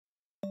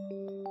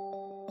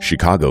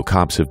Chicago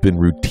cops have been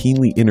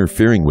routinely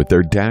interfering with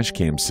their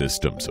dashcam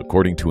systems,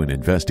 according to an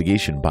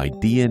investigation by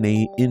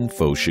DNA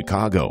Info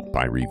Chicago,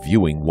 by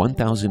reviewing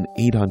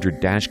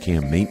 1,800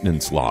 dashcam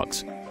maintenance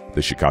logs.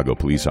 The Chicago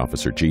police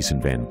officer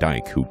Jason Van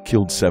Dyke, who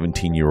killed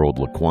 17-year-old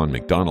Laquan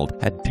McDonald,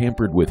 had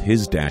tampered with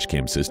his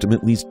dashcam system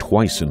at least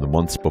twice in the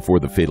months before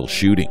the fatal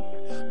shooting.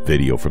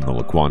 Video from the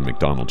Laquan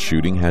McDonald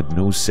shooting had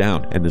no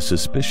sound, and the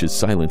suspicious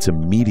silence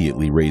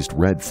immediately raised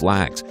red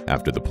flags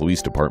after the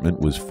police department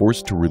was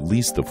forced to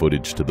release the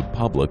footage to the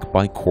public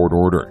by court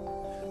order.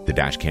 The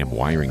dashcam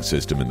wiring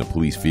system in the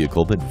police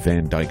vehicle that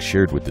Van Dyke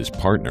shared with his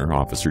partner,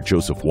 Officer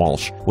Joseph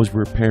Walsh, was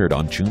repaired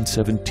on June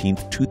 17,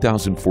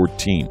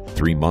 2014,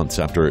 3 months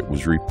after it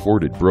was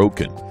reported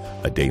broken.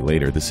 A day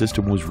later, the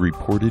system was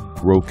reported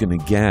broken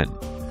again.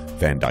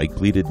 Van Dyke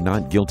pleaded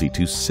not guilty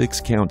to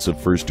 6 counts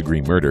of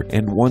first-degree murder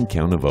and 1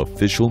 count of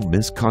official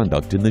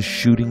misconduct in the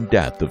shooting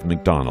death of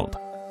McDonald.